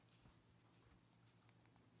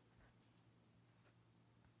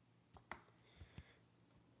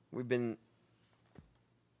We've been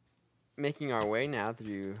making our way now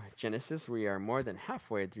through Genesis. We are more than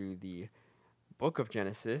halfway through the book of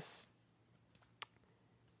Genesis.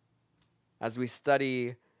 As we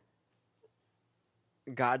study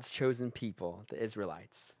God's chosen people, the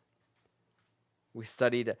Israelites, we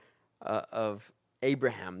studied of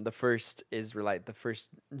Abraham, the first Israelite, the first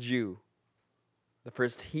Jew, the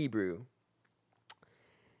first Hebrew.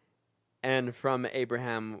 And from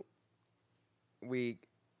Abraham, we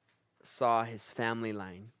saw his family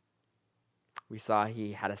line. We saw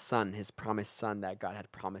he had a son, his promised son that God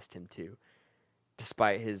had promised him to,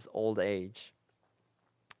 despite his old age.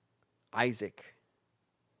 Isaac.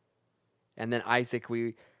 And then Isaac,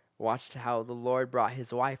 we watched how the Lord brought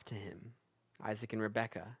his wife to him, Isaac and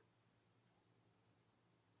Rebekah.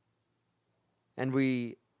 And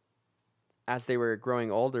we, as they were growing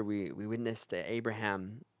older, we witnessed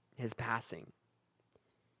Abraham, his passing.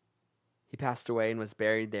 He passed away and was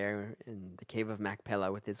buried there in the cave of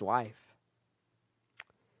Machpelah with his wife.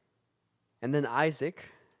 And then Isaac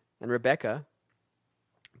and Rebekah,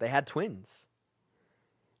 they had twins.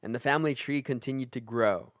 And the family tree continued to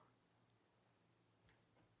grow.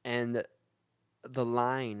 And the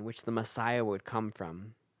line which the Messiah would come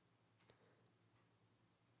from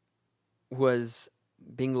was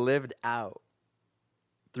being lived out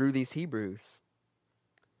through these Hebrews.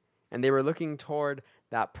 And they were looking toward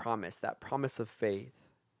that promise of faith.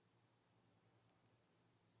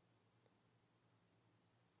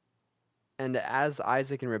 And as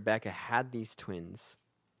Isaac and Rebekah had these twins,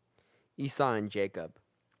 Esau and Jacob,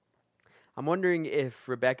 I'm wondering if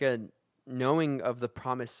Rebekah, knowing of the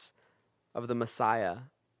promise of the Messiah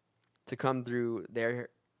to come through their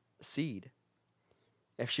seed,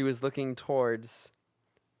 if she was looking towards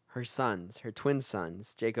her sons, her twin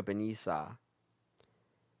sons, Jacob and Esau,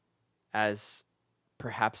 as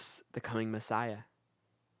perhaps the coming Messiah.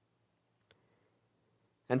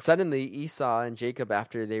 And suddenly Esau and Jacob,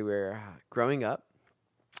 after they were growing up,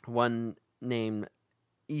 one named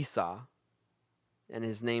Esau, and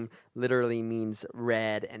his name literally means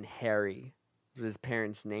red and hairy. His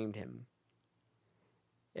parents named him.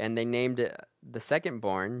 And they named the second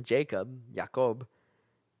born, Jacob,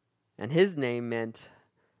 and his name meant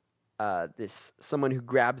this someone who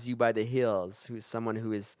grabs you by the heels, who's someone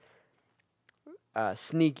who is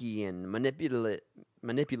sneaky and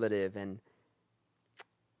manipulative, and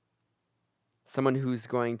someone who's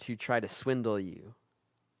going to try to swindle you.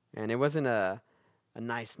 And it wasn't a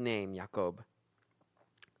nice name, Jacob.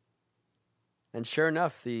 And sure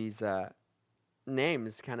enough, these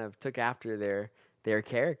names kind of took after their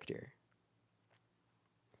character.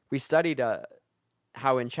 We studied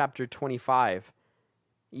how in chapter 25,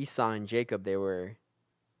 Esau and Jacob, they were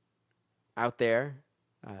out there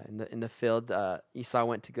in the field. Esau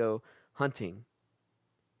went to go hunting.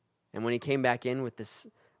 And when he came back in with this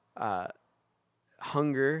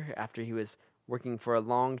hunger after he was working for a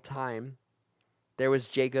long time, there was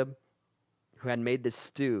Jacob who had made this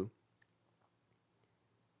stew.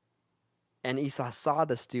 And Esau saw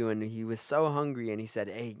the stew and he was so hungry and he said,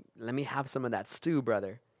 "Hey, let me have some of that stew,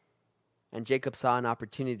 brother." And Jacob saw an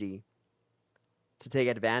opportunity to take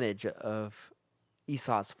advantage of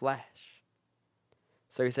Esau's flesh.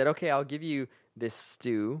 So he said, "Okay, I'll give you this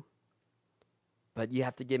stew, but you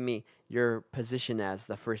have to give me your position as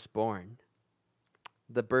the firstborn,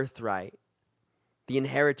 the birthright, the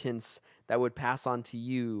inheritance that would pass on to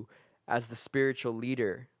you as the spiritual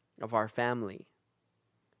leader of our family,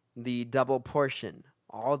 the double portion,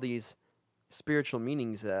 all these spiritual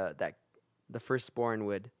meanings that the firstborn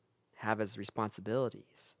would have as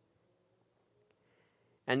responsibilities."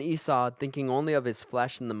 And Esau, thinking only of his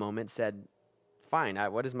flesh in the moment, said, "Fine,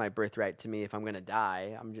 what is my birthright to me if I'm going to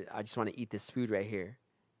die? I just want to eat this food right here."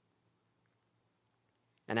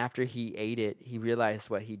 And after he ate it, he realized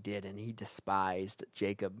what he did, and he despised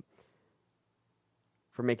Jacob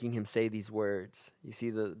for making him say these words. You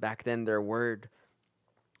see, back then their word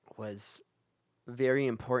was very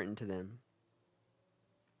important to them.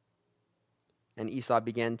 And Esau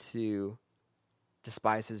began to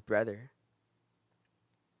despise his brother.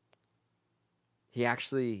 He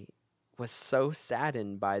actually was so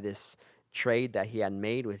saddened by this trade that he had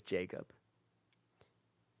made with Jacob.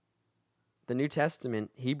 The New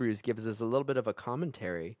Testament, Hebrews, gives us a little bit of a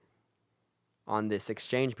commentary on this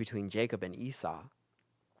exchange between Jacob and Esau.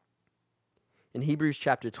 In Hebrews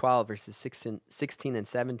chapter 12, verses 16 and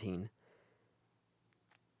 17,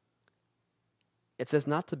 it says,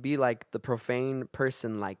 "Not to be like the profane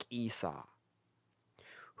person like Esau,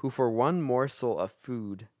 who for one morsel of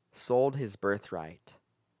food sold his birthright.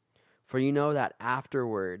 For you know that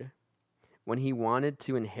afterward, when he wanted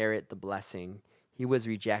to inherit the blessing, he was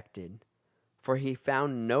rejected, for he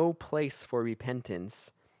found no place for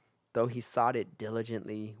repentance, though he sought it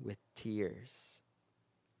diligently with tears.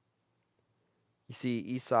 You see,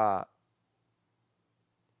 Esau,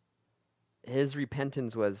 his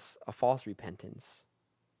repentance was a false repentance.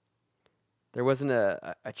 There wasn't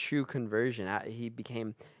a true conversion. He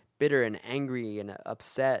became bitter and angry and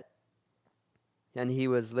upset, and he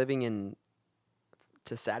was living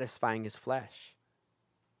to satisfying his flesh.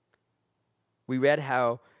 We read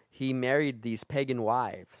how he married these pagan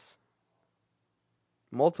wives,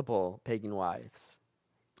 multiple pagan wives,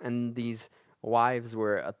 and these wives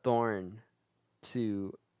were a thorn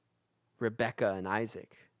to Rebekah and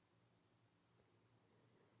Isaac.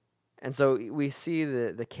 And so we see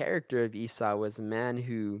the character of Esau was a man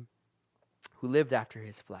who lived after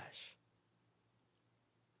his flesh.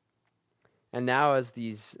 And now as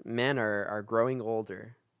these men are growing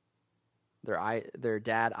older, their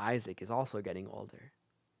dad Isaac is also getting older.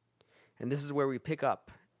 And this is where we pick up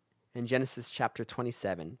in Genesis chapter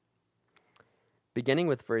 27. Beginning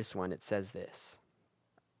with verse 1, it says this.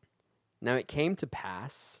 Now it came to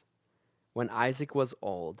pass, when Isaac was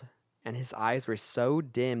old, and his eyes were so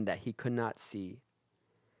dim that he could not see,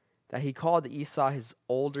 that he called Esau his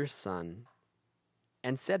older son,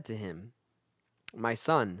 and said to him, My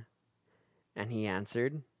son. And he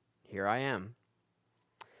answered, Here I am.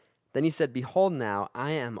 Then he said, Behold now,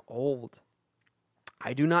 I am old.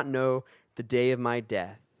 I do not know the day of my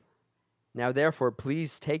death. Now therefore,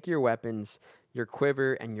 please take your weapons, your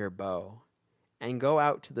quiver, and your bow, and go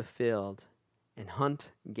out to the field, and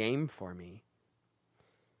hunt game for me,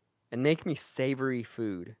 and make me savory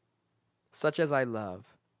food, such as I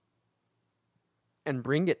love, and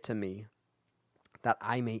bring it to me, that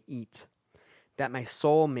I may eat, that my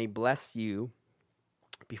soul may bless you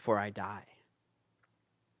before I die.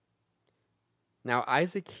 Now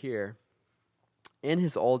Isaac here, in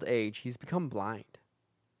his old age, he's become blind.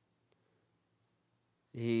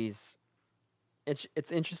 It's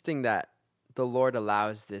interesting that the Lord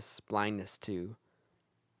allows this blindness to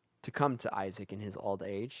come to Isaac in his old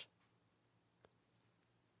age.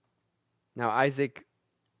 Now Isaac,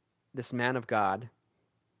 this man of God,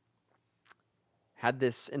 had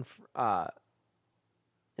this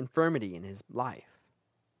infirmity in his life.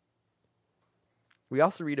 We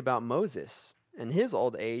also read about Moses in his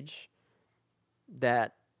old age,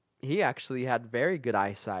 that he actually had very good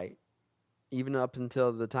eyesight, even up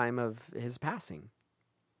until the time of his passing.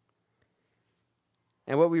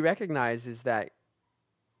 And what we recognize is that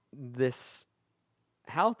this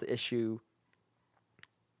health issue,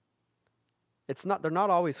 they're not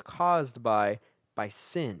always caused by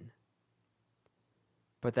sin,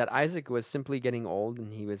 but that Isaac was simply getting old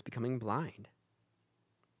and he was becoming blind.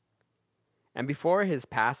 And before his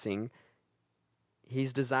passing,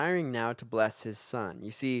 he's desiring now to bless his son.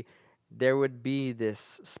 You see, there would be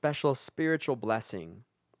this special spiritual blessing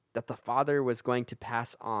that the father was going to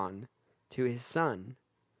pass on to his son.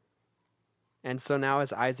 And so now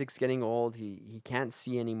as Isaac's getting old, he can't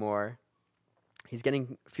see anymore. He's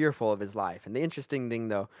getting fearful of his life. And the interesting thing,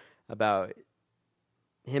 though, about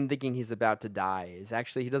him thinking he's about to die is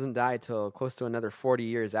actually he doesn't die till close to another 40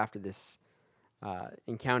 years after this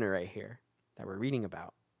encounter right here that we're reading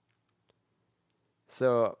about.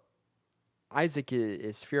 So Isaac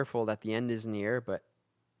is fearful that the end is near, but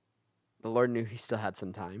the Lord knew he still had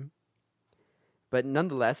some time. But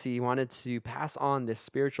nonetheless, he wanted to pass on this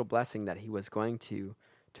spiritual blessing that he was going to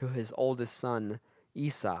his oldest son,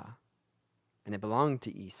 Esau, and it belonged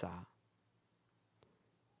to Esau.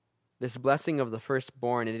 This blessing of the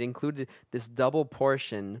firstborn, it included this double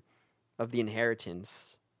portion of the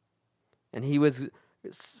inheritance. And he was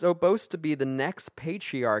supposed to be the next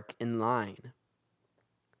patriarch in line.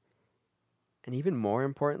 And even more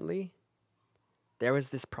importantly, there was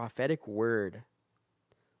this prophetic word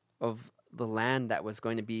of the land that was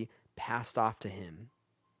going to be passed off to him.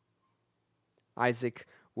 Isaac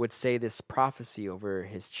would say this prophecy over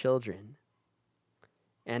his children.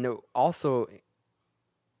 And also,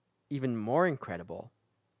 even more incredible,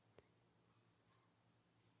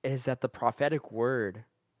 is that the prophetic word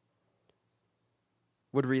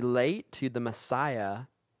would relate to the Messiah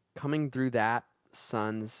coming through that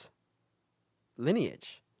son's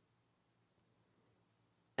lineage.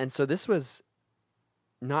 And so this was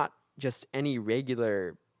not just any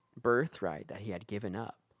regular birthright that he had given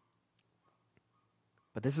up,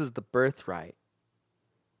 but this was the birthright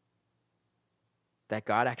that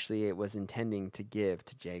God actually was intending to give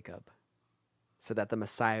to Jacob so that the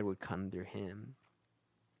Messiah would come through him.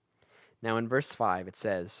 Now in verse 5 it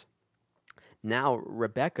says, Now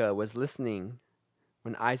Rebekah was listening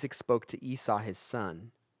when Isaac spoke to Esau his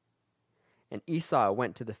son. And Esau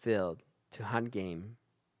went to the field to hunt game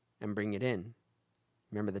and bring it in.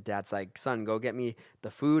 Remember, the dad's like, son, go get me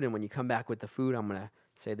the food, and when you come back with the food, I'm going to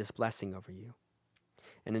say this blessing over you.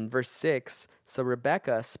 And in verse 6, so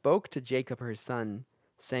Rebekah spoke to Jacob her son,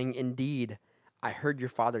 saying, indeed, I heard your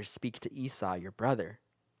father speak to Esau, your brother,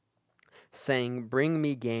 saying, bring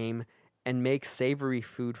me game and make savory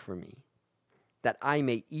food for me, that I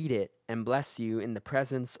may eat it and bless you in the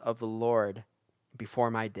presence of the Lord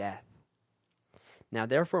before my death. Now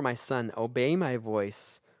therefore, my son, obey my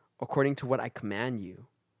voice according to what I command you.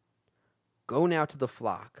 Go now to the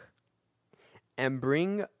flock and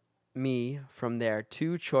bring me from there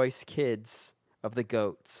 2 choice kids of the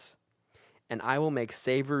goats, and I will make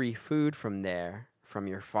savory food from there from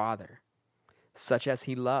your father, such as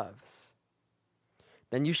he loves.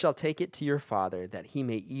 Then you shall take it to your father, that he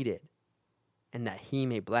may eat it, and that he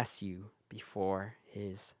may bless you before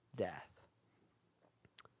his death.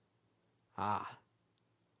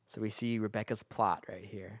 So we see Rebekah's plot right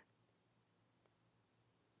here.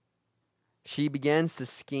 She begins to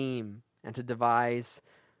scheme and to devise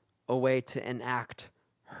a way to enact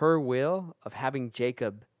her will of having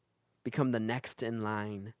Jacob become the next in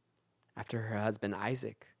line after her husband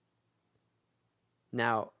Isaac.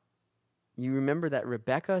 Now, you remember that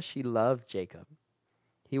Rebekah, she loved Jacob.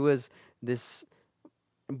 He was this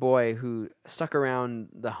boy who stuck around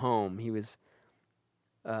the home. He was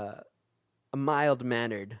a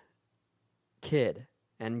mild-mannered kid.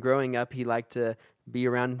 And growing up, he liked to be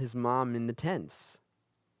around his mom in the tents.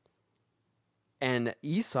 And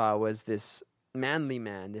Esau was this manly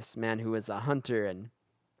man, this man who was a hunter, and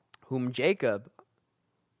who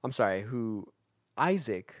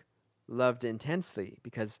Isaac loved intensely,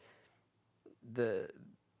 because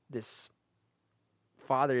this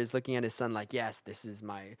father is looking at his son like, yes, this is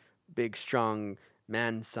my big, strong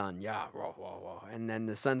man son. Yeah, whoa, whoa, whoa. And then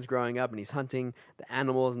the son's growing up and he's hunting the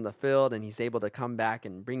animals in the field, and he's able to come back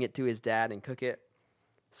and bring it to his dad and cook it.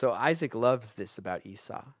 So Isaac loves this about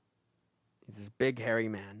Esau. He's this big, hairy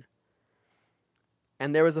man.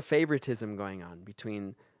 And there was a favoritism going on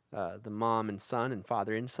between the mom and son and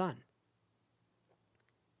father and son.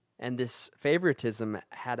 And this favoritism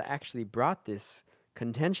had actually brought this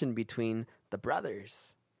contention between the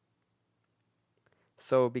brothers.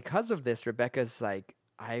 So because of this, Rebekah's like,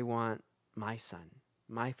 I want my son,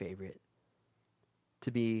 my favorite,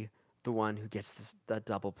 to be the one who gets the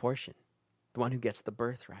double portion, the one who gets the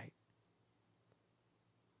birthright.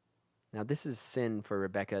 Now this is sin for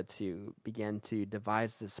Rebekah to begin to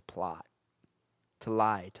devise this plot, to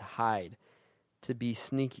lie, to hide, to be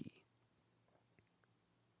sneaky.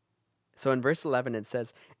 So in verse 11 it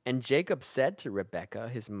says, and Jacob said to Rebekah,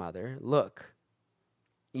 his mother, look,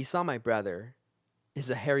 Esau my brother is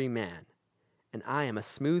a hairy man, and I am a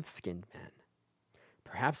smooth-skinned man.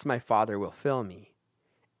 Perhaps my father will fail me,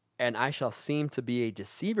 and I shall seem to be a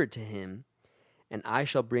deceiver to him, and I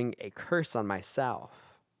shall bring a curse on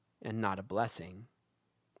myself, and not a blessing.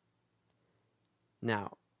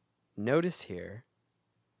 Now, notice here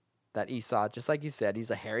that Esau, just like he said,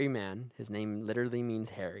 he's a hairy man. His name literally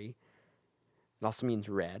means hairy. It also means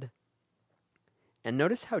red. And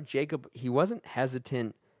notice how Jacob, he wasn't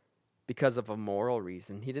hesitant because of a moral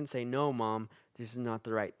reason. He didn't say, no, Mom, this is not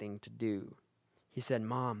the right thing to do. He said,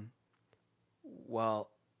 Mom, well,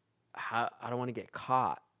 I don't want to get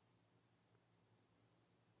caught.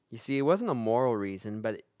 You see, it wasn't a moral reason,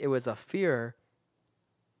 but it was a fear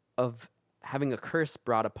of having a curse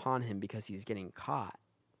brought upon him because he's getting caught.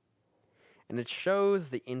 And it shows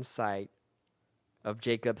the insight of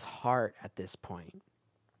Jacob's heart at this point.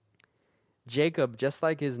 Jacob, just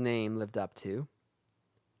like his name lived up to,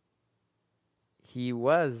 he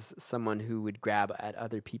was someone who would grab at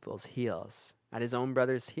other people's heels, at his own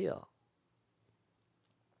brother's heel.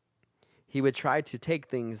 He would try to take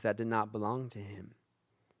things that did not belong to him.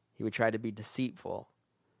 He would try to be deceitful.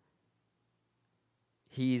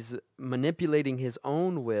 He's manipulating his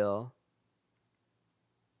own will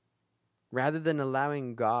rather than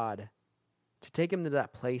allowing God to take him to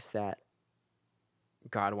that place that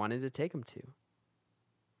God wanted to take him to.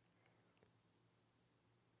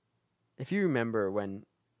 If you remember when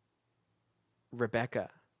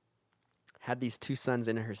Rebekah had these 2 sons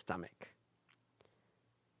in her stomach,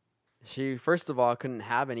 she, first of all, couldn't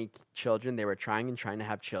have any children. They were trying to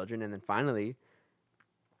have children, and then finally,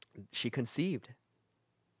 she conceived.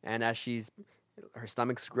 And as her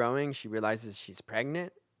stomach's growing, she realizes she's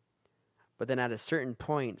pregnant. But then at a certain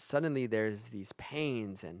point, suddenly there's these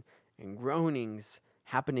pains and groanings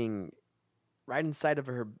happening right inside of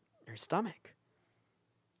her stomach.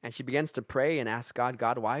 And she begins to pray and ask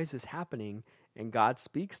God, why is this happening? And God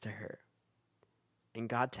speaks to her. And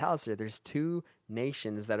God tells her there's two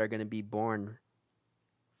nations that are going to be born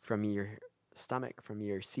from your stomach, from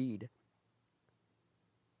your seed.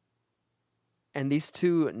 And these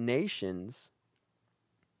two nations,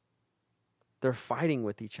 they're fighting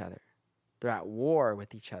with each other. They're at war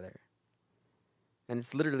with each other. And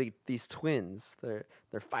it's literally these twins. They're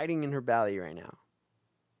fighting in her belly right now.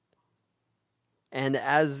 And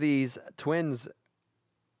as these twins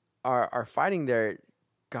are fighting there,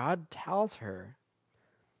 God tells her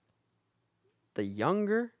the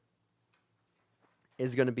younger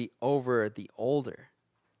is going to be over the older.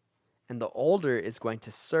 And the older is going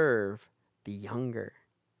to serve the younger.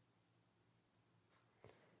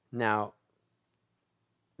 Now,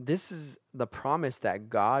 this is the promise that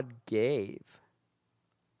God gave.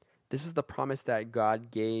 This is the promise that God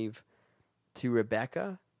gave to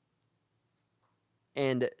Rebekah.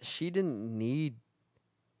 And she didn't need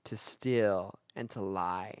to steal and to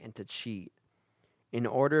lie and to cheat in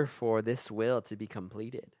order for this will to be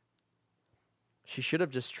completed. She should have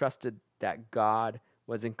just trusted that God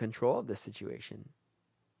was in control of the situation.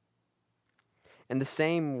 And the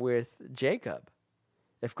same with Jacob.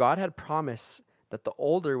 If God had promised that the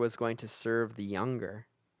older was going to serve the younger,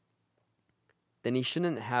 then he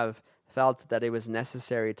shouldn't have felt that it was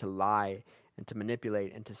necessary to lie and to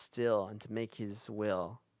manipulate and to steal and to make his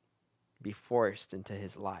will be forced into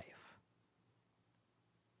his life.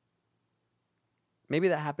 Maybe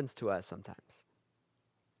that happens to us sometimes.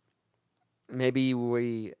 Maybe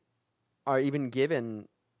we are even given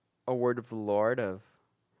a word of the Lord of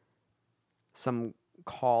some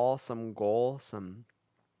call, some goal, something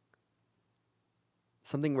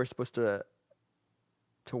we're supposed to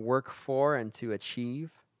work for and to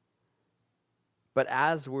achieve. But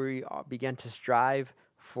as we begin to strive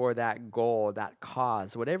for that goal, that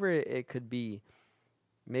cause, whatever it could be,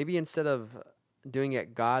 maybe instead of doing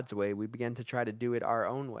it God's way, we begin to try to do it our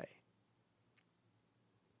own way.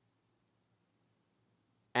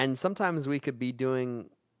 And sometimes we could be doing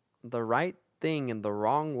the right thing in the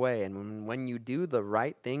wrong way. And when you do the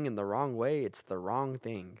right thing in the wrong way, it's the wrong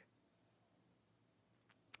thing.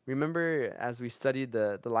 Remember as we studied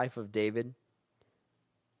the life of David?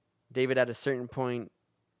 David at a certain point,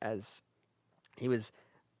 as he was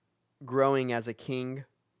growing as a king,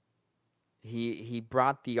 he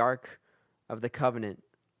brought the Ark of the Covenant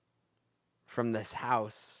from this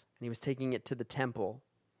house, and he was taking it to the temple.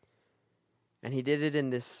 And he did it in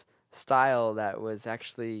this style that was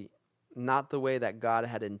actually not the way that God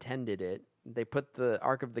had intended it. They put the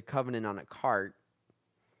Ark of the Covenant on a cart,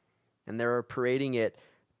 and they were parading it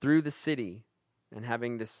through the city and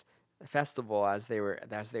having this festival as they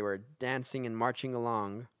were dancing and marching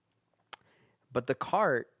along. But the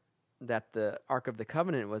cart that the Ark of the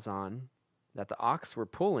Covenant was on, that the ox were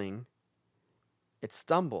pulling, it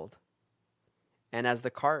stumbled. And as the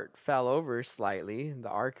cart fell over slightly, the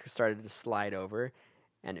ark started to slide over,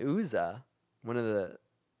 and Uzzah, one of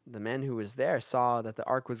the men who was there, saw that the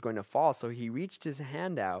ark was going to fall, so he reached his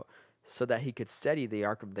hand out so that he could steady the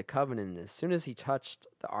Ark of the Covenant. And as soon as he touched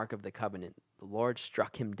the Ark of the Covenant, the Lord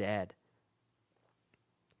struck him dead.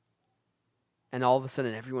 And all of a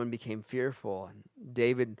sudden, everyone became fearful, and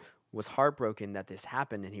David was heartbroken that this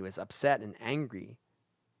happened, and he was upset and angry.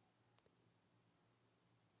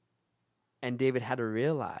 And David had to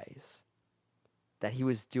realize that he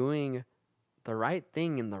was doing the right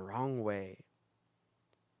thing in the wrong way.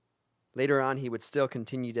 Later on, he would still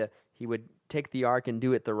he would take the ark and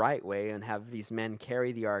do it the right way and have these men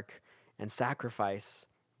carry the ark and sacrifice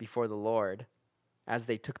before the Lord as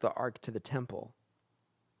they took the ark to the temple.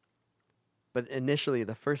 But initially,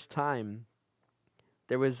 the first time,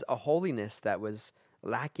 there was a holiness that was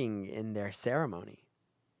lacking in their ceremony.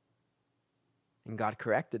 And God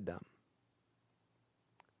corrected them.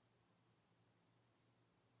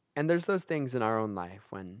 And there's those things in our own life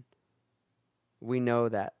when we know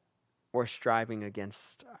that we're striving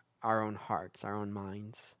against our own hearts, our own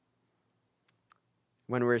minds.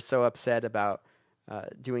 When we're so upset about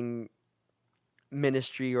doing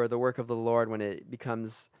ministry or the work of the Lord, when it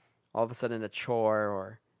becomes all of a sudden a chore,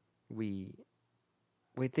 or we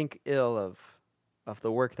think ill of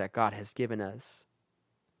the work that God has given us.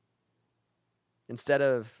 Instead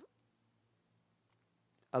of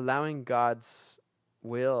allowing God's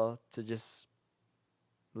will to just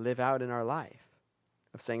live out in our life,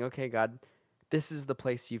 of saying, okay, God, this is the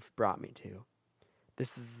place you've brought me to.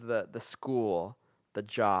 This is the school, the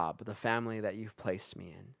job, the family that you've placed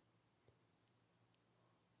me in.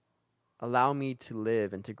 Allow me to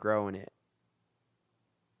live and to grow in it,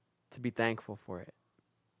 to be thankful for it.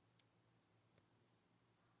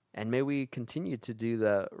 And may we continue to do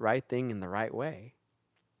the right thing in the right way.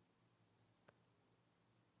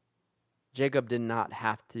 Jacob did not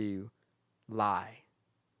have to lie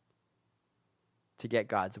to get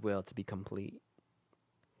God's will to be complete.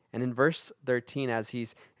 And in verse 13, as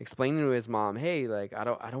he's explaining to his mom, hey, like, I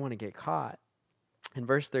don't want to get caught. In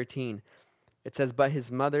verse 13, it says, but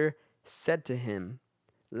his mother said to him,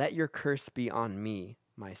 let your curse be on me,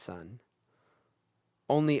 my son.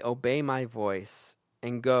 Only obey my voice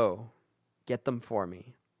and go, get them for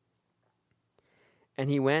me. And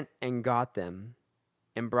he went and got them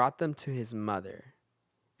and brought them to his mother.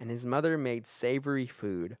 And his mother made savory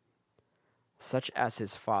food, such as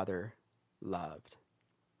his father loved.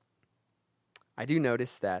 I do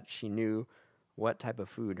notice that she knew what type of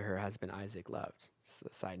food her husband Isaac loved. Just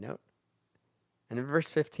a side note. And in verse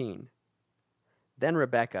 15, then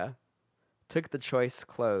Rebekah took the choice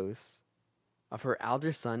clothes of her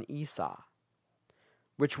elder son Esau,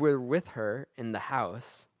 which were with her in the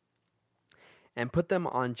house, and put them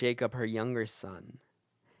on Jacob her younger son.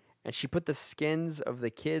 And she put the skins of the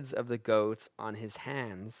kids of the goats on his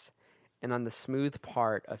hands and on the smooth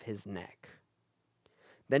part of his neck.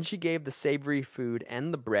 Then she gave the savory food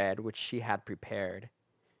and the bread which she had prepared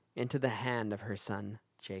into the hand of her son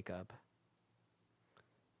Jacob.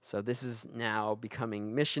 So this is now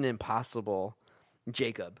becoming Mission Impossible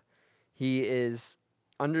Jacob. He is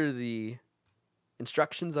under the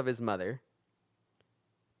instructions of his mother,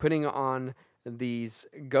 putting on these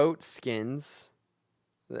goat skins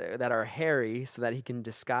that are hairy so that he can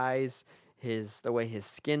disguise the way his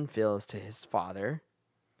skin feels to his father.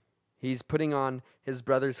 He's putting on his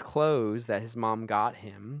brother's clothes that his mom got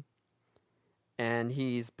him. And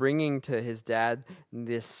he's bringing to his dad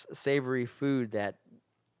this savory food that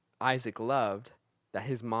Isaac loved, that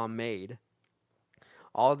his mom made.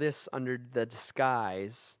 All this under the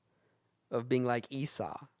disguise of being like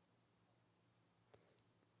Esau.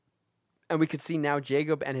 And we could see now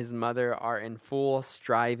Jacob and his mother are in full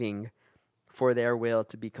striving for their will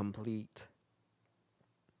to be complete.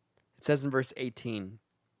 It says in verse 18,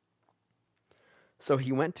 so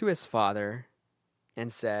he went to his father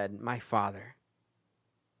and said, my father.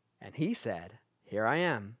 And he said, here I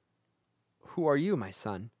am. Who are you, my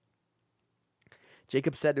son?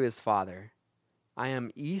 Jacob said to his father, I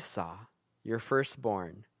am Esau, your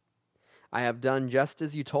firstborn. I have done just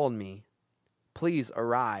as you told me. Please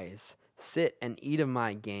arise, sit and eat of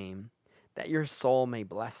my game, that your soul may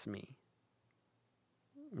bless me.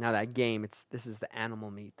 Now that game, this is the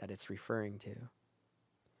animal meat that it's referring to.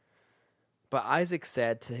 But Isaac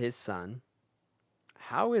said to his son,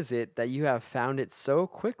 how is it that you have found it so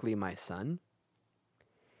quickly, my son?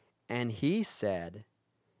 And he said,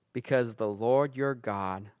 because the Lord your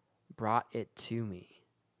God brought it to me.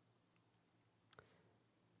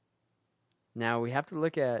 Now we have to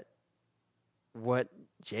look at what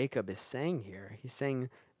Jacob is saying here. He's saying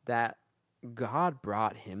that God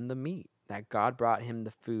brought him the meat, that God brought him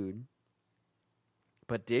the food.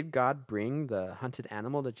 But did God bring the hunted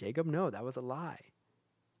animal to Jacob? No, that was a lie.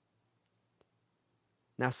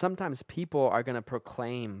 Now, sometimes people are going to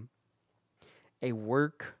proclaim a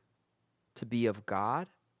work to be of God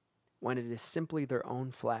when it is simply their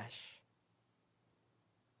own flesh.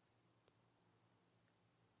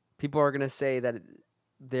 People are going to say that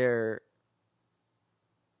their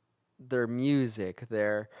music,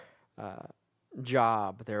 their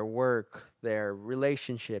job, their work, their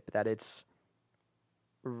relationship, that it's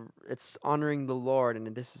honoring the Lord and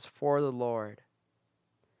this is for the Lord.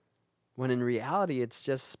 When in reality, it's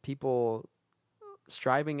just people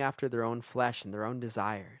striving after their own flesh and their own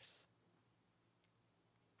desires.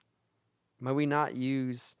 May we not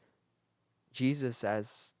use Jesus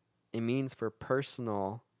as a means for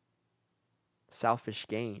personal, selfish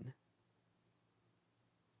gain.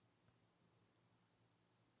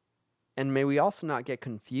 And may we also not get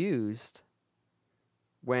confused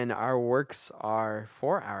when our works are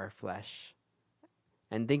for our flesh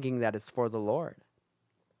and thinking that it's for the Lord.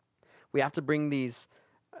 We have to bring these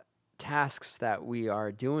tasks that we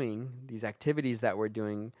are doing, these activities that we're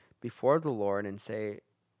doing before the Lord and say,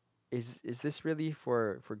 is this really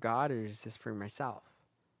for God or is this for myself?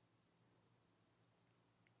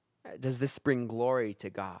 Does this bring glory to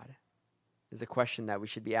God? Is a question that we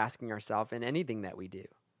should be asking ourselves in anything that we do.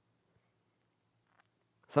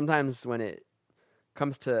 Sometimes when it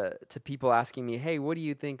comes to people asking me, hey, what do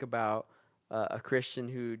you think about a Christian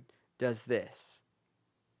who does this?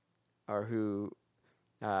 Or who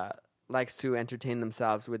likes to entertain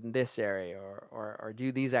themselves within this area or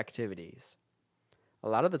do these activities? A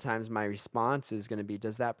lot of the times my response is going to be,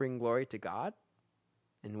 does that bring glory to God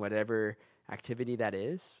in whatever activity that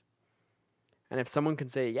is? And if someone can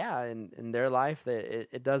say, yeah, in their life, that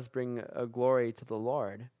it does bring a glory to the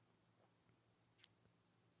Lord,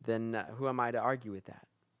 then who am I to argue with that?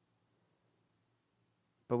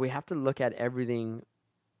 But we have to look at everything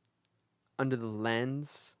under the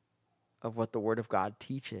lens of what the Word of God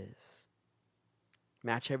teaches.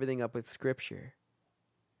 Match everything up with Scripture.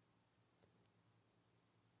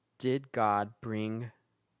 Did God bring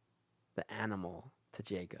the animal to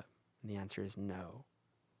Jacob? And the answer is no.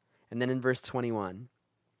 And then in verse 21,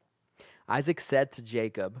 Isaac said to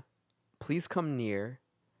Jacob, "Please come near,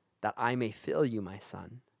 that I may feel you, my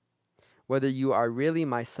son, whether you are really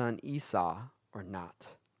my son Esau or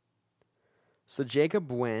not." So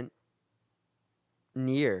Jacob went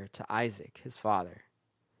near to Isaac, his father,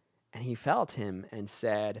 and he felt him and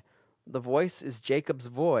said, "The voice is Jacob's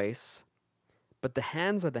voice, but the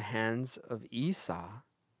hands are the hands of Esau."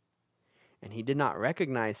 And he did not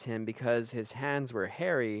recognize him because his hands were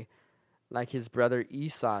hairy like his brother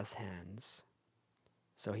Esau's hands.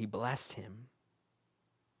 So he blessed him.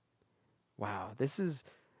 Wow, this is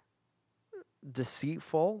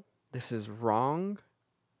deceitful. This is wrong.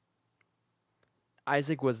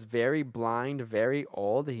 Isaac was very blind, very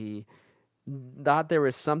old. He thought there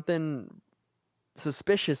was something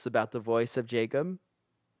suspicious about the voice of Jacob.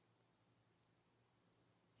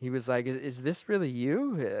 He was like, is this really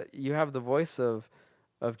you? You have the voice of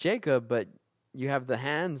Jacob, but you have the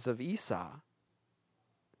hands of Esau.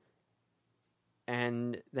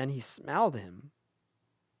 And then he smelled him.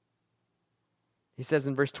 He says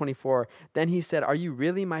in verse 24, then he said, "Are you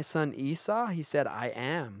really my son Esau?" He said, "I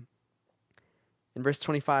am." In verse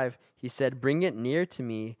 25, he said, "Bring it near to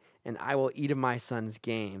me, and I will eat of my son's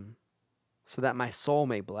game, so that my soul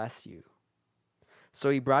may bless you." So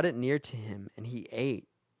he brought it near to him, and he ate.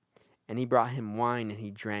 And he brought him wine, and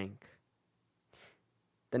he drank.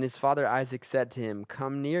 Then his father Isaac said to him,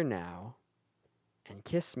 "Come near now, and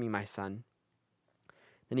kiss me, my son."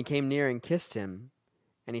 Then he came near and kissed him,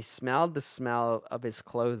 and he smelled the smell of his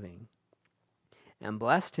clothing, and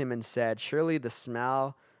blessed him and said, "Surely the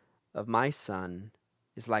smell of my son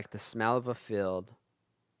is like the smell of a field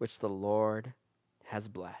which the Lord has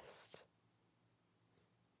blessed."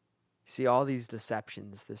 See all these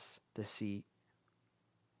deceptions, this deceit.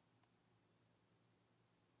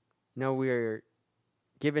 No, we're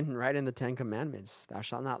given right in the Ten Commandments, "Thou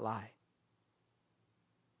shalt not lie."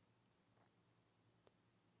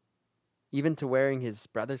 Even to wearing his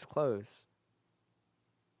brother's clothes.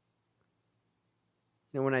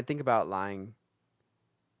 When I think about lying,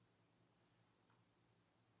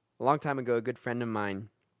 a long time ago, a good friend of mine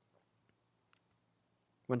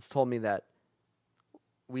once told me that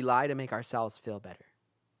we lie to make ourselves feel better.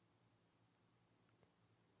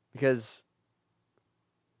 Because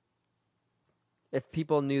if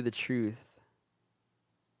people knew the truth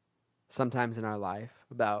sometimes in our life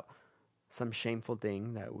about some shameful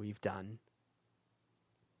thing that we've done,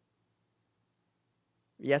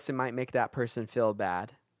 yes, it might make that person feel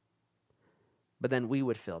bad, but then we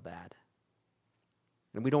would feel bad.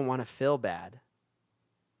 And we don't want to feel bad.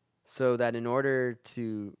 So that in order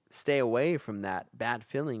to stay away from that bad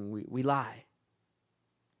feeling, we lie.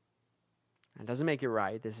 It doesn't make it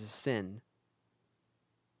right. This is sin.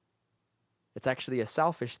 It's actually a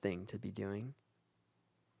selfish thing to be doing.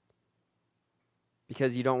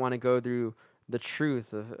 Because you don't want to go through the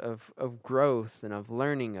truth of growth and of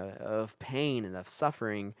learning, of pain and of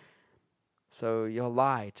suffering. So you'll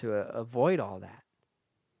lie to avoid all that.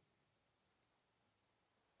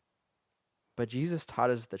 But Jesus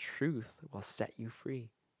taught us the truth will set you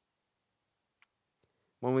free.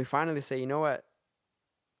 When we finally say, you know what?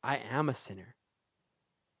 I am a sinner.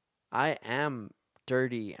 I am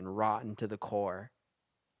dirty and rotten to the core.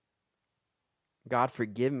 God,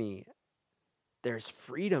 forgive me. There's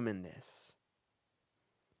freedom in this.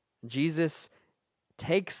 Jesus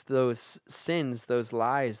takes those sins, those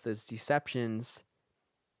lies, those deceptions,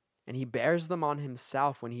 and he bears them on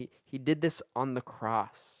himself when he did this on the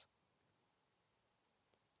cross.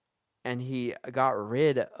 And he got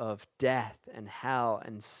rid of death and hell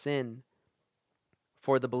and sin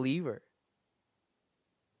for the believer.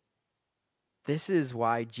 This is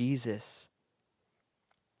why Jesus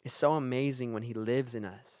is so amazing when he lives in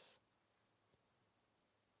us.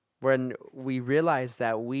 When we realize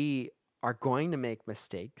that we are going to make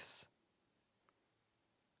mistakes,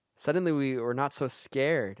 suddenly we are not so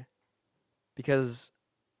scared because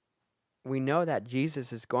we know that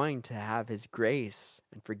Jesus is going to have his grace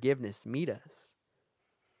and forgiveness meet us.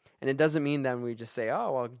 And it doesn't mean that we just say,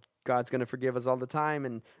 oh, well, God's going to forgive us all the time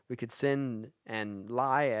and we could sin and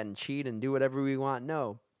lie and cheat and do whatever we want.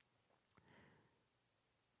 No.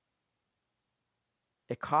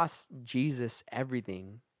 It cost Jesus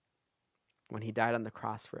everything when he died on the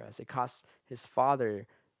cross for us. It cost his Father,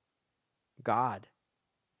 God,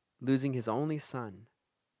 losing his only son.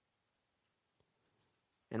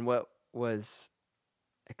 And what was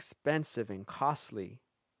expensive and costly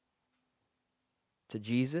to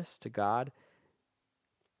Jesus, to God,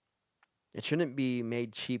 it shouldn't be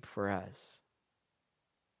made cheap for us,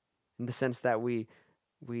 in the sense that we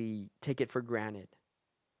take it for granted.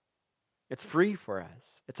 It's free for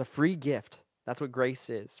us. It's a free gift. That's what grace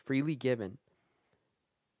is, freely given.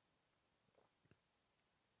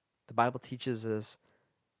 The Bible teaches us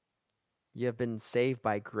you have been saved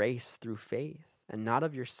by grace through faith, and not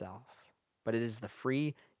of yourself, but it is the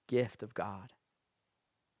free gift of God.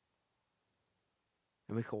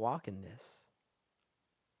 And we can walk in this.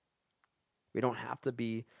 We don't have to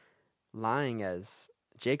be lying as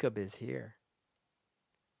Jacob is here.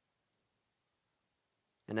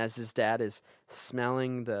 And as his dad is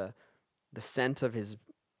smelling the scent of his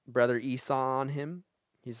brother Esau on him,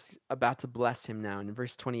 he's about to bless him now. And in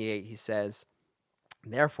verse 28, he says,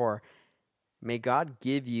 "Therefore, may God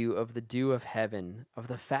give you of the dew of heaven, of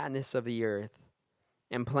the fatness of the earth,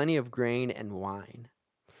 and plenty of grain and wine.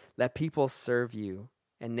 Let people serve you,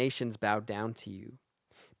 and nations bow down to you.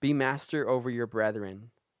 Be master over your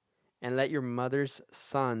brethren, and let your mother's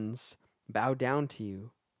sons bow down to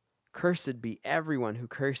you. Cursed be everyone who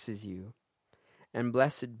curses you, and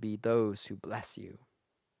blessed be those who bless you."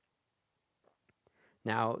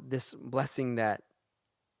 Now, this blessing that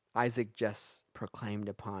Isaac just proclaimed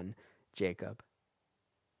upon Jacob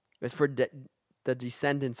was for the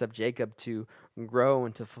descendants of Jacob to grow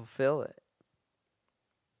and to fulfill it.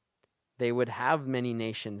 They would have many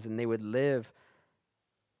nations, and they would live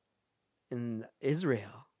in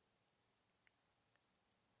Israel.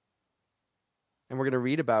 And we're going to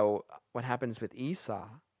read about what happens with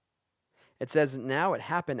Esau. It says, "Now it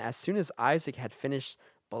happened as soon as Isaac had finished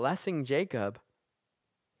blessing Jacob,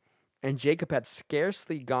 and Jacob had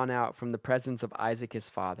scarcely gone out from the presence of Isaac his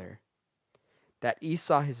father, that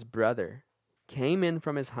Esau his brother came in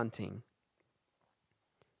from his hunting.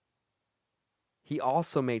 He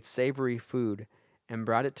also made savory food and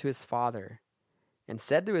brought it to his father, and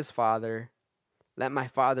said to his father, 'Let my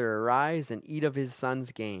father arise and eat of his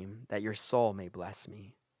son's game, that your soul may bless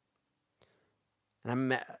me.'"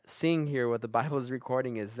 And I'm seeing here what the Bible is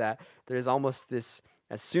recording is that there's almost this,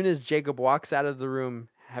 as soon as Jacob walks out of the room,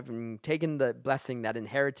 having taken the blessing, that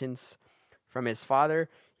inheritance from his father,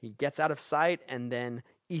 he gets out of sight, and then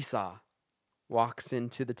Esau walks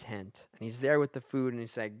into the tent, and he's there with the food, and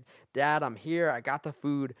he's like, "Dad, I'm here, I got the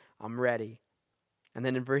food, I'm ready." And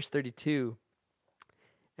then in verse 32,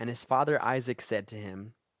 "And his father Isaac said to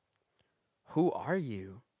him, 'Who are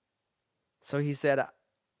you?' So he said,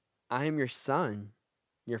 'I am your son,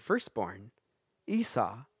 your firstborn,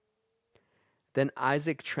 Esau.' Then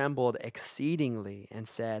Isaac trembled exceedingly and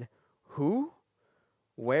said, 'Who?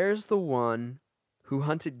 Where's the one who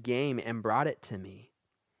hunted game and brought it to me?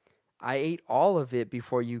 I ate all of it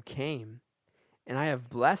before you came, and I have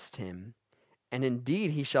blessed him, and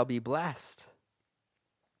indeed he shall be blessed.'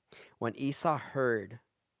 When Esau heard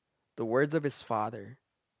the words of his father,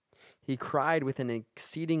 he cried with an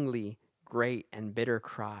exceedingly great and bitter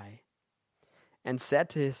cry, and said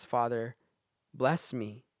to his father, 'Bless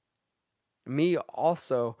me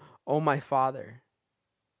also, O my father.'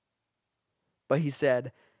 But he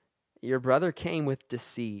said, 'Your brother came with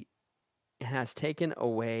deceit, and has taken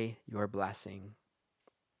away your blessing.'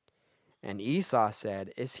 And Esau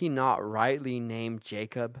said, 'Is he not rightly named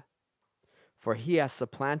Jacob? For he has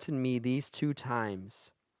supplanted me these 2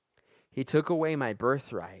 times. He took away my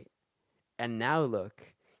birthright, and now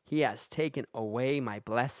look, he has taken away my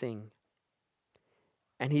blessing.'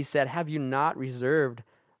 And he said, 'Have you not reserved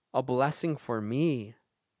a blessing for me?'"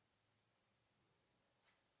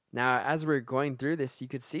 Now, as we're going through this, you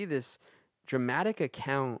could see this dramatic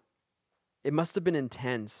account. It must have been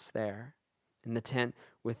intense there in the tent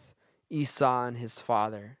with Esau and his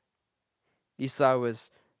father. Esau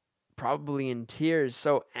was probably in tears,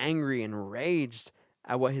 so angry and enraged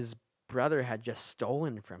at what his brother had just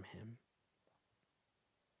stolen from him.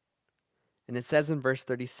 And it says in verse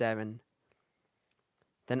 37,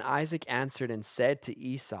 "Then Isaac answered and said to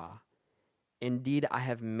Esau, 'Indeed, I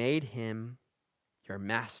have made him your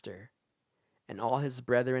master, and all his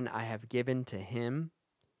brethren I have given to him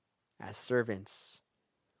as servants.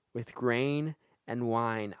 With grain and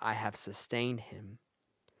wine I have sustained him.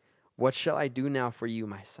 What shall I do now for you,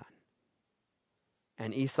 my son?'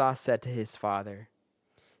 And Esau said to his father,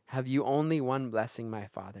 'Have you only one blessing, my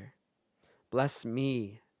father? Bless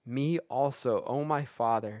me also, O my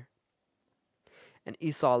father.' And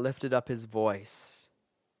Esau lifted up his voice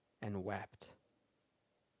and wept.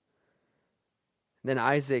 Then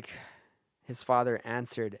Isaac, his father,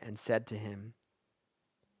 answered and said to him,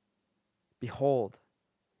 Behold,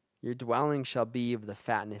 your dwelling shall be of the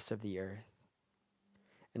fatness of the earth,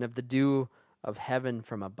 and of the dew of heaven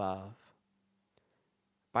from above.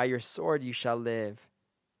 By your sword you shall live,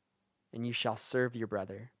 and you shall serve your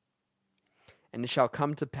brother. And it shall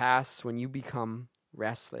come to pass when you become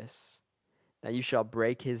restless, that you shall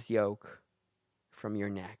break his yoke from your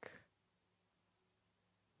neck.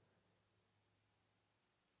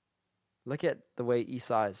 Look at the way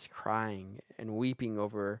Esau is crying and weeping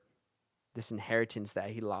over this inheritance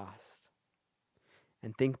that he lost.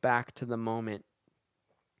 And think back to the moment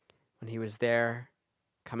when he was there,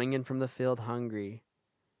 coming in from the field hungry,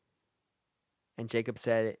 and Jacob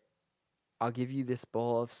said, I'll give you this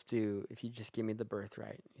bowl of stew if you just give me the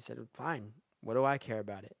birthright. He said, fine, what do I care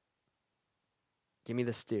about it? Give me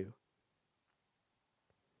the stew.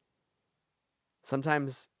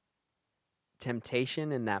 Sometimes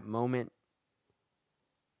temptation in that moment,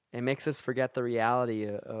 it makes us forget the reality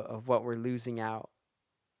of what we're losing out.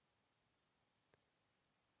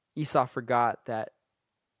 Esau forgot that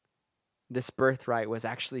this birthright was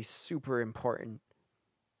actually super important,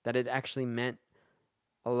 that it actually meant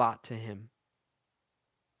a lot to him.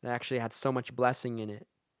 It actually had so much blessing in it.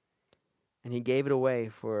 And he gave it away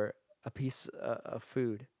for a piece of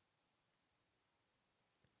food.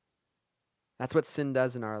 That's what sin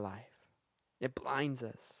does in our life. It blinds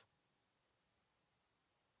us.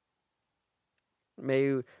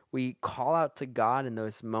 May we call out to God in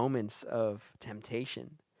those moments of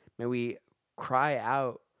temptation. May we cry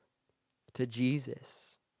out to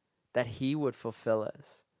Jesus that he would fulfill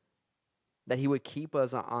us, that he would keep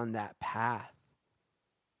us on that path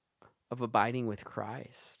of abiding with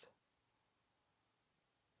Christ.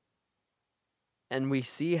 And we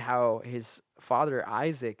see how his father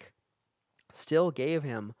Isaac still gave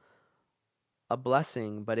him a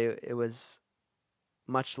blessing, but it was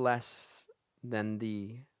much less than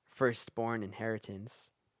the firstborn inheritance.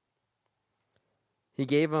 He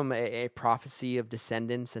gave him a prophecy of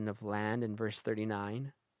descendants and of land in verse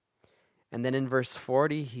 39. And then in verse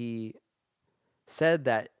 40, he said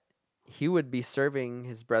that he would be serving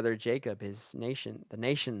his brother Jacob, his nation, the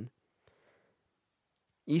nation.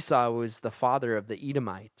 Esau was the father of the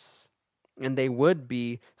Edomites, and they would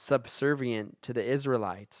be subservient to the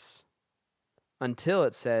Israelites until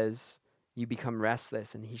it says, you become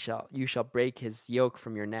restless and you shall break his yoke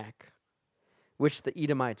from your neck, which the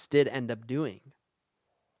Edomites did end up doing.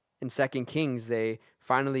 In 2 Kings, they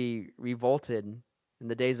finally revolted in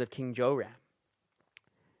the days of King Joram,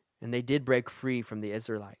 and they did break free from the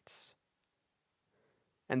Israelites.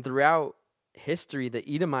 And throughout history, the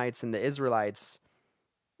Edomites and the Israelites,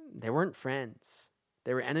 they weren't friends.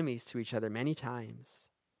 They were enemies to each other many times.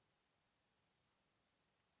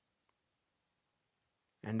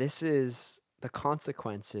 And this is the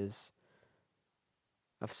consequences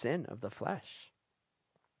of sin, of the flesh.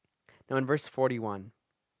 Now in verse 41,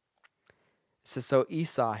 it says, so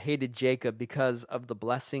Esau hated Jacob because of the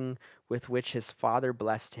blessing with which his father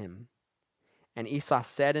blessed him. And Esau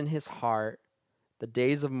said in his heart, the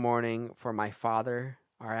days of mourning for my father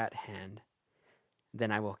are at hand.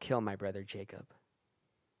 Then I will kill my brother Jacob.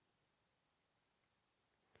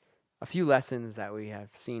 A few lessons that we have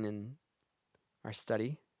seen in our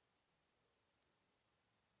study.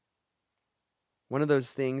 One of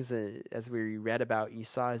those things, as we read about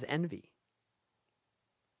Esau, is envy.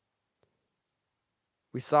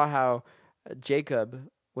 We saw how Jacob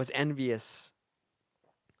was envious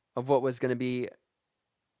of what was going to be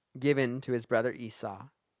given to his brother Esau.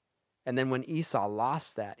 And then when Esau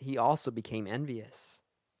lost that, he also became envious.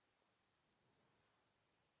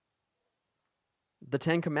 The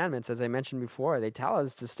 10 Commandments, as I mentioned before, they tell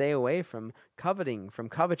us to stay away from coveting, from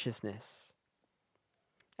covetousness.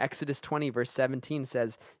 Exodus 20, verse 17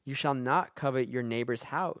 says, you shall not covet your neighbor's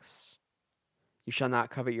house. You shall not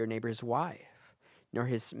covet your neighbor's wife, nor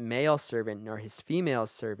his male servant, nor his female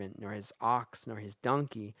servant, nor his ox, nor his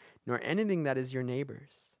donkey, nor anything that is your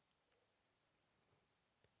neighbor's.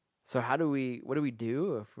 So what do we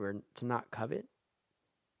do if we're to not covet?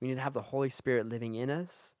 We need to have the Holy Spirit living in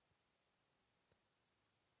us.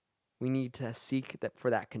 We need to seek for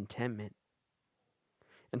that contentment.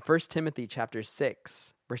 In 1 Timothy chapter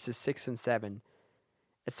 6, verses 6 and 7,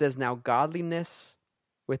 it says, now godliness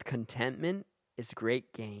with contentment is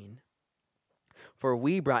great gain. For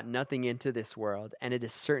we brought nothing into this world, and it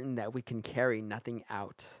is certain that we can carry nothing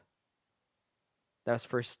out. That was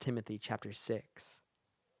 1 Timothy chapter 6.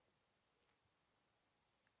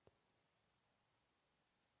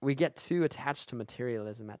 We get too attached to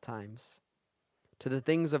materialism at times, to the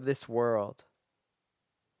things of this world.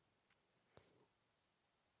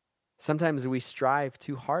 Sometimes we strive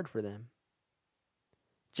too hard for them.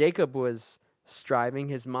 Jacob was striving,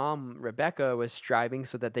 his mom, Rebekah, was striving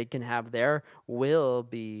so that they can have their will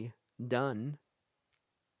be done.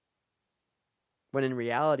 When in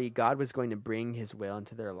reality, God was going to bring his will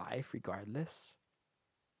into their life regardless.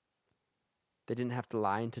 They didn't have to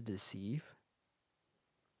lie and to deceive.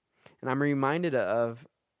 And I'm reminded of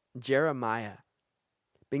Jeremiah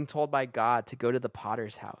being told by God to go to the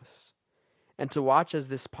potter's house and to watch as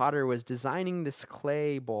this potter was designing this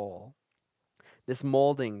clay bowl, this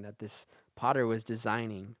molding that this potter was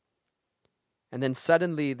designing. And then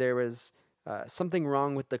suddenly there was something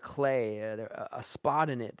wrong with the clay, a spot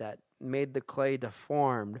in it that made the clay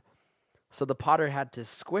deformed. So the potter had to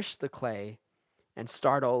squish the clay and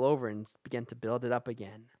start all over and begin to build it up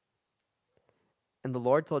again. And the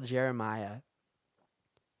Lord told Jeremiah,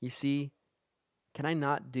 you see, can I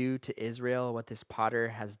not do to Israel what this potter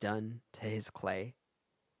has done to his clay?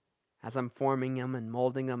 As I'm forming them and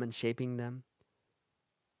molding them and shaping them,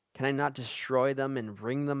 can I not destroy them and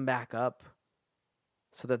bring them back up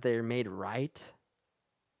so that they're made right?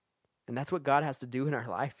 And that's what God has to do in our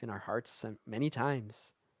life, in our hearts, many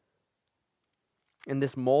times. In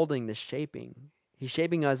this molding, this shaping, he's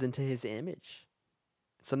shaping us into his image,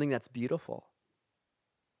 something that's beautiful.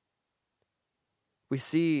 We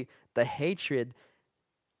see the hatred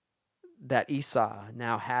that Esau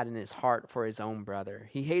now had in his heart for his own brother.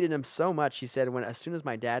 He hated him so much, he said, as soon as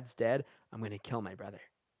my dad's dead, I'm going to kill my brother.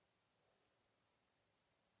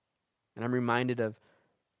 And I'm reminded of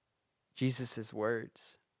Jesus'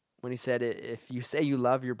 words when he said, if you say you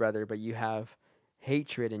love your brother, but you have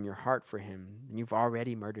hatred in your heart for him, then you've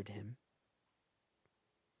already murdered him.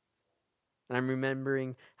 And I'm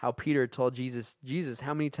remembering how Peter told Jesus,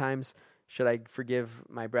 how many times should I forgive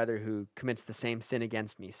my brother who commits the same sin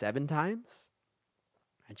against me? 7 times?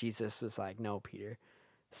 And Jesus was like, no, Peter,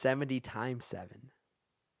 70 times 7.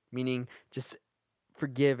 Meaning just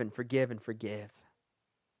forgive and forgive and forgive.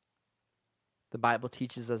 The Bible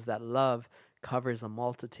teaches us that love covers a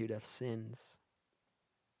multitude of sins.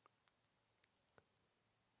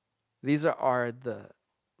 These are the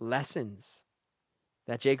lessons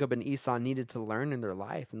that Jacob and Esau needed to learn in their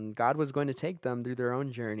life. And God was going to take them through their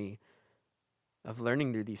own journey of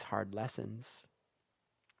learning through these hard lessons.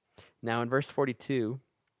 Now in verse 42,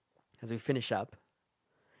 as we finish up,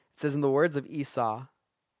 it says, in the words of Esau,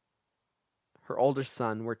 her older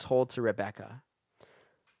son, were told to Rebekah.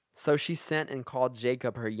 So she sent and called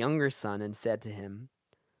Jacob her younger son and said to him,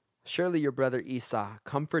 surely your brother Esau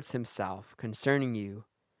comforts himself concerning you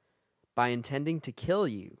by intending to kill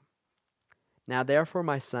you. Now therefore,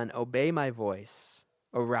 my son, obey my voice.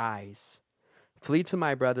 Arise, flee to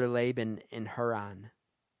my brother Laban in Haran,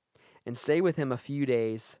 and stay with him a few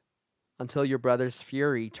days until your brother's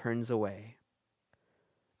fury turns away,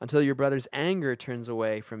 until your brother's anger turns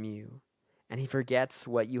away from you, and he forgets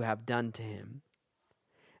what you have done to him.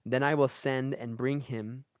 Then I will send and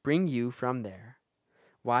bring you from there.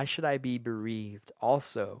 Why should I be bereaved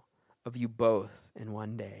also of you both in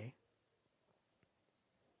one day?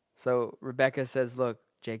 So Rebekah says, look,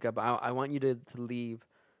 Jacob, I want you to leave.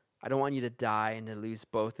 I don't want you to die and to lose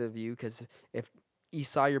both of you, because if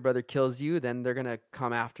Esau, your brother, kills you, then they're going to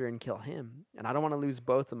come after and kill him. And I don't want to lose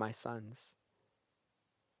both of my sons.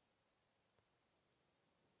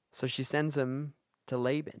 So she sends him to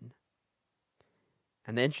Laban.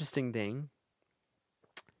 And the interesting thing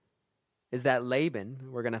is that Laban,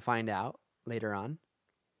 we're going to find out later on,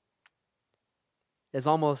 is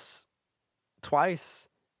almost twice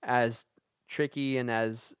as tricky and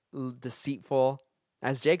as deceitful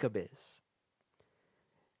as Jacob is.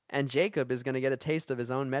 And Jacob is going to get a taste of his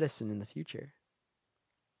own medicine in the future.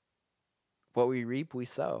 What we reap, we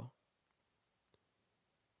sow.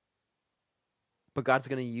 But God's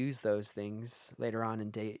going to use those things later on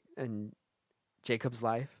in Jacob's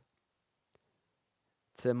life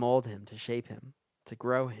to mold him, to shape him, to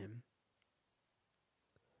grow him.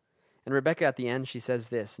 And Rebekah at the end, she says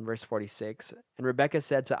this in verse 46, and Rebekah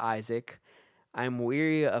said to Isaac, I am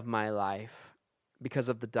weary of my life because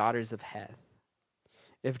of the daughters of Heth.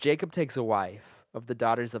 If Jacob takes a wife of the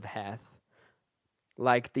daughters of Heth,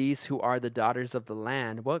 like these who are the daughters of the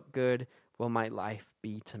land, what good will my life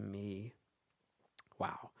be to me?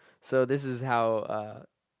 Wow. So this is how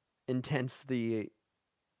intense the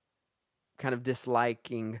kind of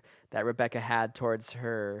disliking that Rebekah had towards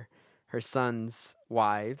her son's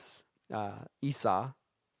wives, Esau,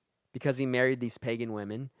 because he married these pagan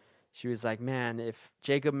women. She was like, man, if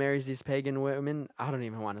Jacob marries these pagan women, I don't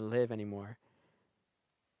even want to live anymore.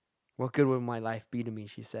 What good would my life be to me,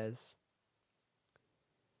 she says.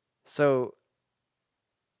 So,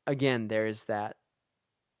 again, there's that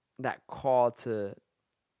call to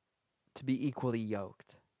be equally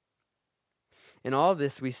yoked, In all of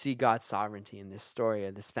this, we see God's sovereignty in this story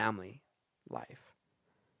of this family life.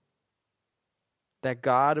 That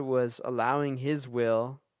God was allowing his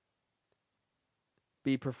will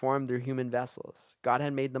be performed through human vessels. God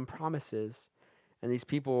had made them promises, and these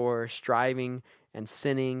people were striving and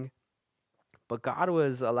sinning, but God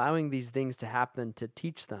was allowing these things to happen to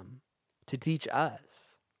teach them, to teach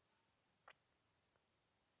us.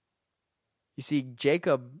 You see,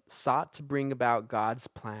 Jacob sought to bring about God's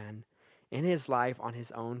plan in his life on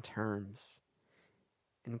his own terms.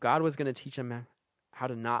 And God was going to teach him how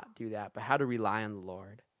to not do that, but how to rely on the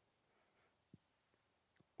Lord.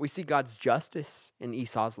 We see God's justice in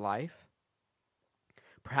Esau's life.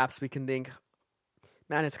 Perhaps we can think,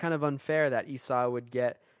 man, it's kind of unfair that Esau would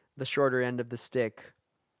get the shorter end of the stick,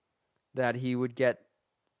 that he would get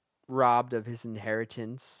robbed of his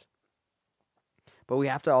inheritance. But we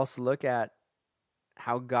have to also look at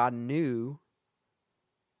how God knew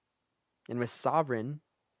and was sovereign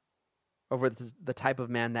over the type of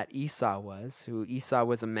man that Esau was. Esau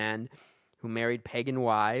was a man who married pagan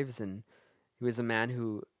wives, and he was a man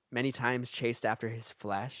who many times chased after his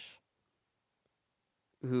flesh,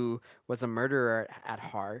 who was a murderer at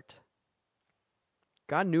heart.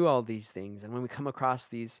 God knew all these things, and when we come across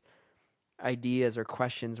these ideas or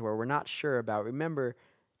questions where we're not sure about, remember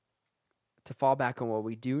to fall back on what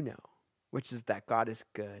we do know, which is that God is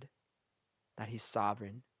good, that he's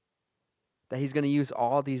sovereign, that he's going to use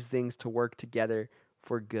all these things to work together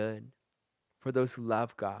for good, for those who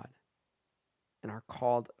love God and are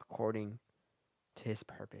called according to his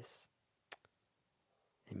purpose.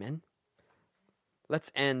 Amen.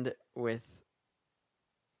 Let's end with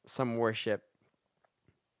some worship.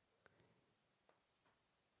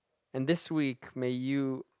 And this week, may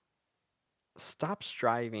you stop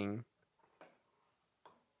striving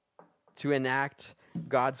to enact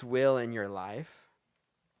God's will in your life,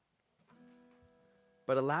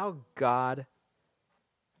 but allow God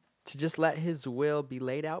to just let his will be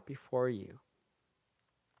laid out before you.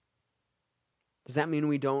 Does that mean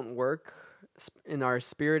we don't work in our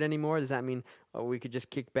spirit anymore? Does that mean we could just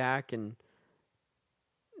kick back and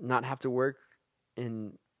not have to work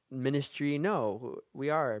in ministry? No, we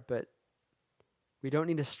are, but we don't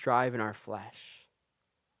need to strive in our flesh.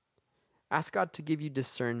 Ask God to give you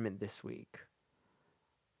discernment this week,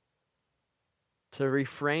 to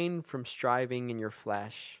refrain from striving in your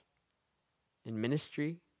flesh, in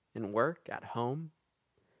ministry, in work, at home.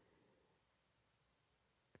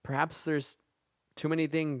 Perhaps there's too many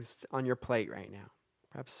things on your plate right now.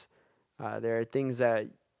 Perhaps there are things that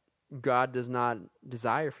God does not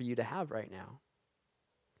desire for you to have right now.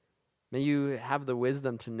 May you have the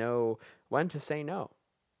wisdom to know when to say no.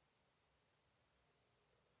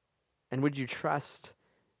 And would you trust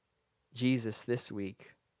Jesus this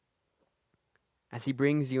week as he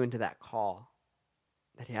brings you into that call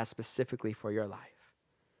that he has specifically for your life?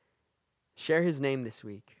 Share his name this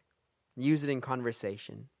week. Use it in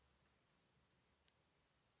conversation.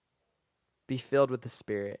 Be filled with the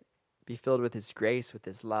Spirit. Be filled with his grace, with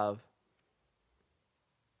his love.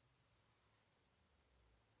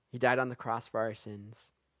 He died on the cross for our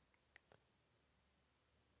sins.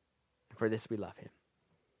 And for this we love him.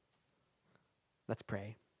 Let's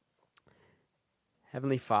pray.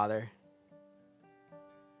 Heavenly Father,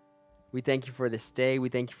 we thank you for this day. We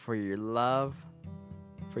thank you for your love,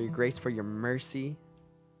 for your grace, for your mercy.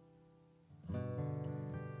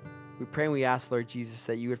 We pray and we ask, Lord Jesus,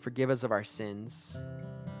 that you would forgive us of our sins.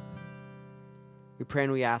 We pray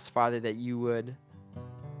and we ask, Father, that you would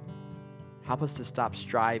help us to stop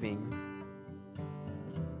striving.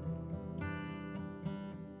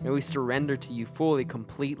 May we surrender to you fully,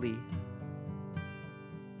 completely.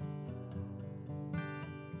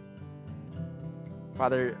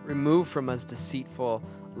 Father, remove from us deceitful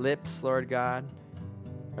lips, Lord God,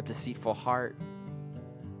 a deceitful heart.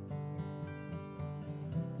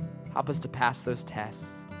 Help us to pass those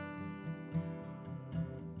tests.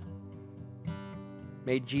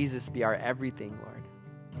 May Jesus be our everything, Lord.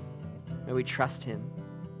 May we trust him.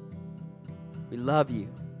 We love you.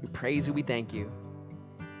 We praise you. We thank you.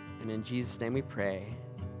 And in Jesus' name we pray.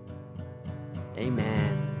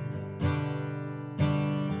 Amen.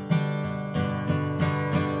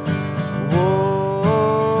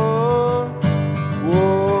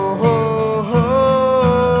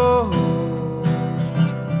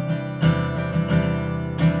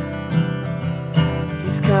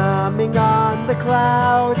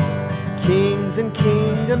 Clouds, kings and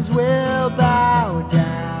kingdoms will bow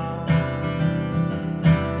down,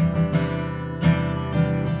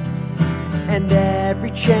 and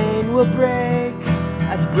every chain will break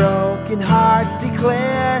as broken hearts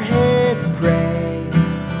declare his praise.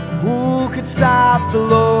 Who could stop the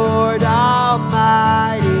Lord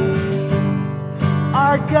Almighty?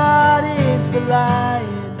 Our God is the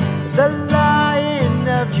Lion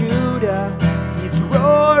of Judah. He's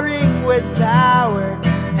roaring with power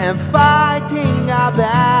and fighting our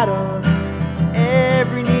battles.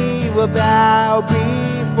 Every knee will bow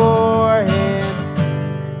before him.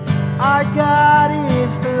 Our God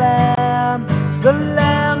is the Lamb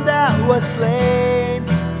that was slain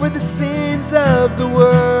for the sins of the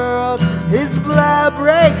world. His blood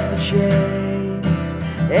breaks the chains.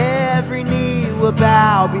 Every knee will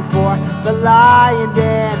bow before the Lion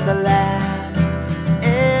and the Lamb.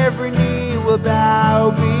 Every knee will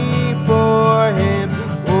bow before him.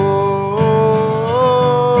 Oh,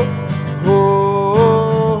 oh,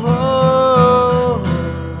 oh, oh.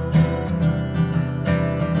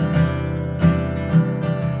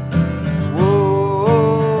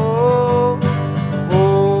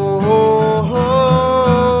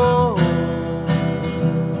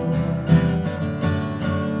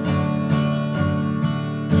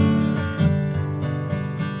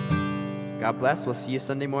 God bless. We'll see you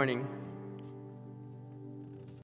Sunday morning.